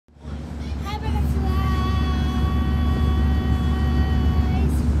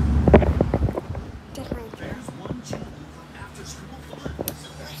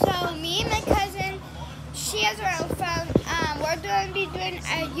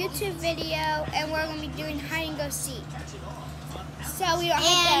YouTube video, and we're going to be doing hide and go seek. So we don't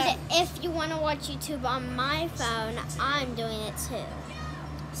have to. And if you want to watch YouTube on my phone, I'm doing it too.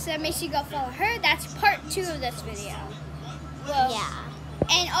 So make sure you go follow her. That's part 2 of this video. Well, Yeah.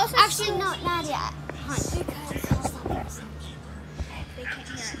 and also Actually, no, not yet. Because we can't hear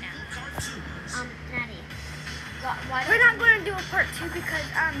it now. Natty. We're not going to do a part 2 because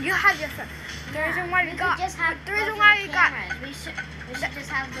you have your phone. The reason why we got just have the reason why we got we should just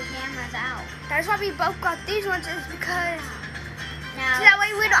have the cameras out. that's why we both got these ones is because Now, so that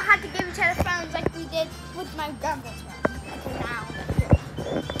way we don't have to give each other phones like we did with my grandpa's phone. Okay, now.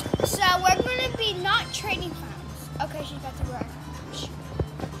 So we're going to be not trading phones. Okay, she's about to work.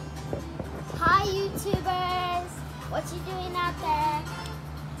 hi YouTubers. What you doing out there?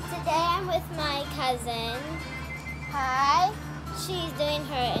 Today I'm with my cousin. Hi. She's doing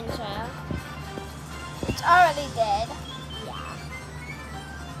her intro. It's already did. Yeah.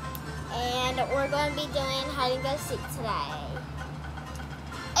 And we're going to be doing hide and go seek today.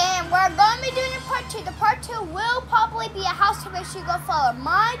 And we're going to be doing a part 2. The part 2 will probably be a house tour. Make sure you go follow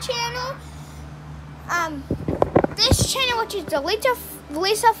my channel. This channel, which is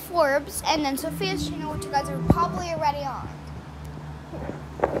Lisa Forbes, and then Sophia's channel, which you guys are probably already on.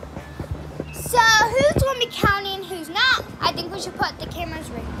 So who's going to be counting, who's not? I think we should put the cameras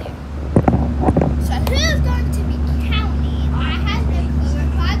right there. So who's going to be counting? I have no clue.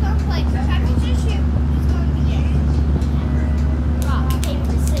 If I go play championship shoot, who's going to be in? Rock,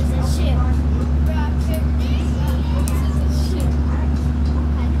 paper, scissors, shoot. Rock, paper, scissors, shoot.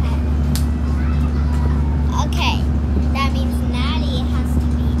 Okay, that means Natty has to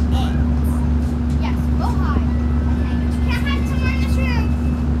be it. Yes, go hide. Okay, but you can't hide somewhere in this room.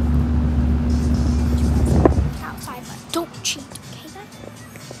 Outside, but don't cheat, okay guys?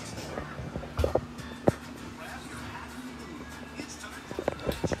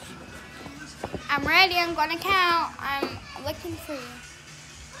 I'm ready, I'm gonna count. I'm looking for you.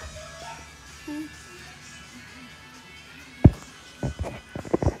 I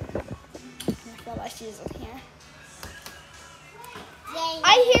feel like she's in here. Dang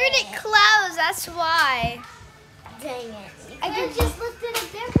I heard it close, that's why. Dang it. I I did- just looked in a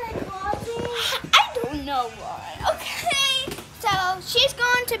different closet. I don't know why. Okay, so she's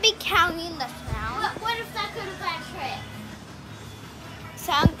going to be counting this round. What if that could have been a trick?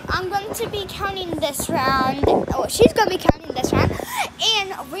 So I'm going to be counting this round. Oh, she's going to be counting this round.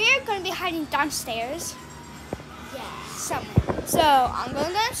 And we're going to be hiding downstairs Yeah. somewhere. So I'm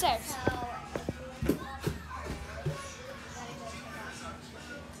going downstairs.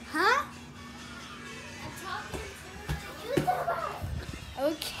 Huh? I'm talking to YouTuber.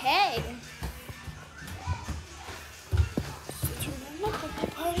 Okay. She reminds my birthday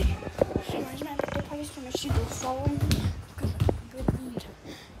party. She reminds my birthday party, so make sure you go follow me.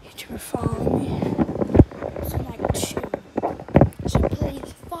 YouTuber follow me. So like 2. So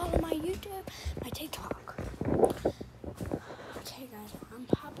please follow my YouTube, my TikTok. Okay guys, I'm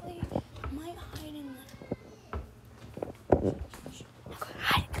probably might hide in the I'm gonna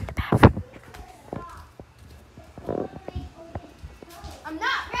hide in the bathroom. I'm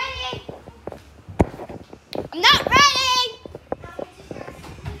not ready! I'm not ready!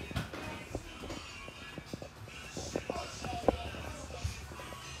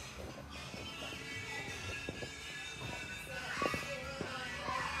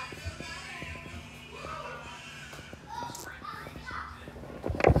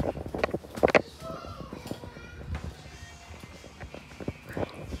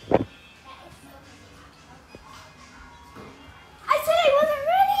 I said I wasn't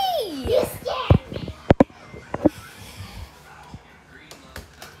ready! You scared me.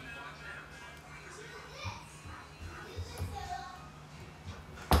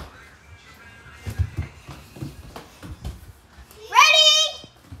 Ready?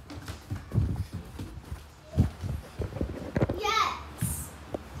 Yes.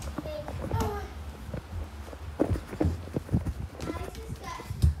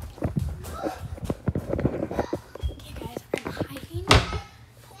 Okay guys, I'm hiding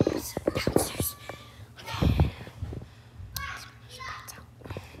downstairs. Okay. Bats out. I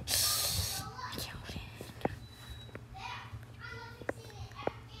can't open it.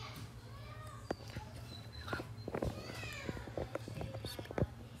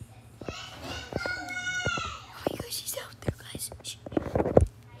 Oh my gosh, she's out there guys.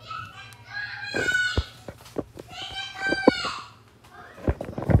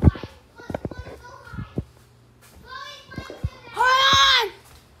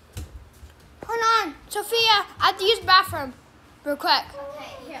 Hold on, Sophia, I have to use the bathroom real quick. Okay,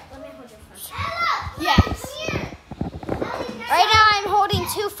 here, let me hold your phone. Yes. Right now I'm holding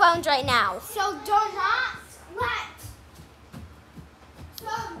 2 phones right now. So do not let.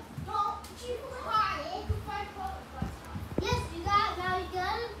 So don't you hide. Yes, you got. Now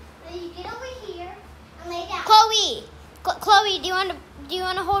you get over here and lay down. Chloe, do you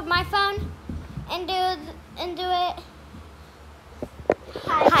want to hold my phone and do it?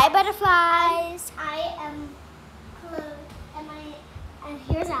 Hi, butterflies. I am Chloe, and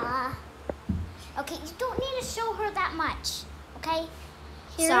here's Ella. Okay, you don't need to show her that much. Okay.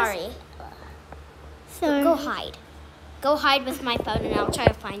 Sorry. Go hide. Go hide with my phone, and I'll try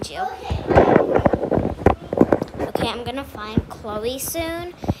to find you. Okay, I'm gonna find Chloe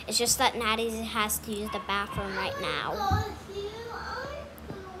soon. It's just that Natty has to use the bathroom right now.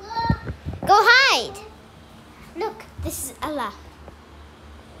 Go hide. Look, this is Ella,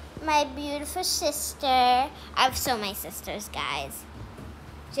 my beautiful sister. I have so many sisters, guys.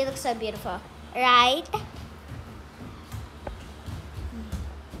 She looks so beautiful, right?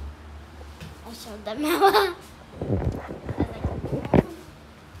 I showed them Ella.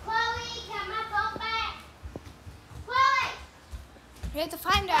 We have to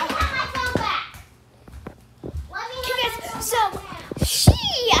find her. So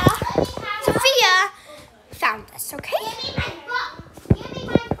Sophia found us, okay? Give me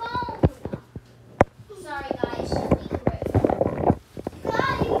my phone. Sorry, guys.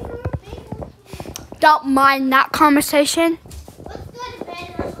 Don't mind that conversation. Let's go to bed.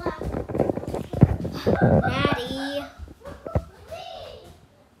 Maddie.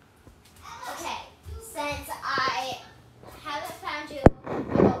 Okay, since I haven't found you,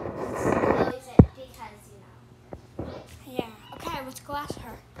 Chloe's it because, Yeah. Okay, let's go ask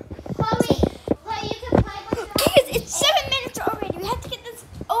her. Chloe, you can play with your Guys, it's 7 minutes already. We have to get this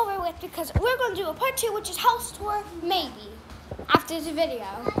over with because we're going to do a part 2, which is house tour, maybe, after the video.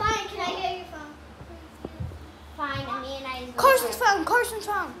 Fine, can I get your phone? Fine, and me and I... Carson's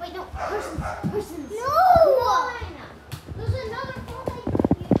phone. Wait, no, Carson's. No! Come on. There's another phone.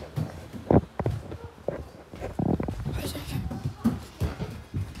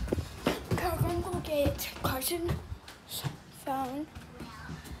 Okay, I'm going to get Carson's phone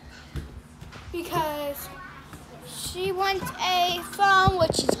because she wants a phone,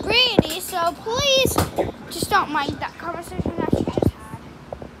 which is greedy, so please just don't mind that conversation that she just had.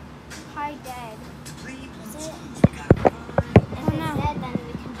 Hi, Dad. Is it? If Oh, no. it's dead, then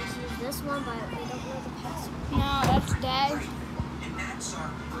we can just use this one, but we don't know the password. No, that's Dad.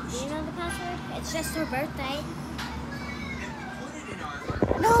 Do you know the password? It's just her birthday.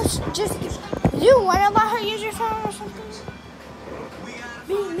 No, it's just, you want to let her use your phone or something?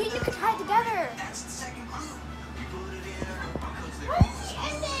 Me and you could try together. That's the second clue.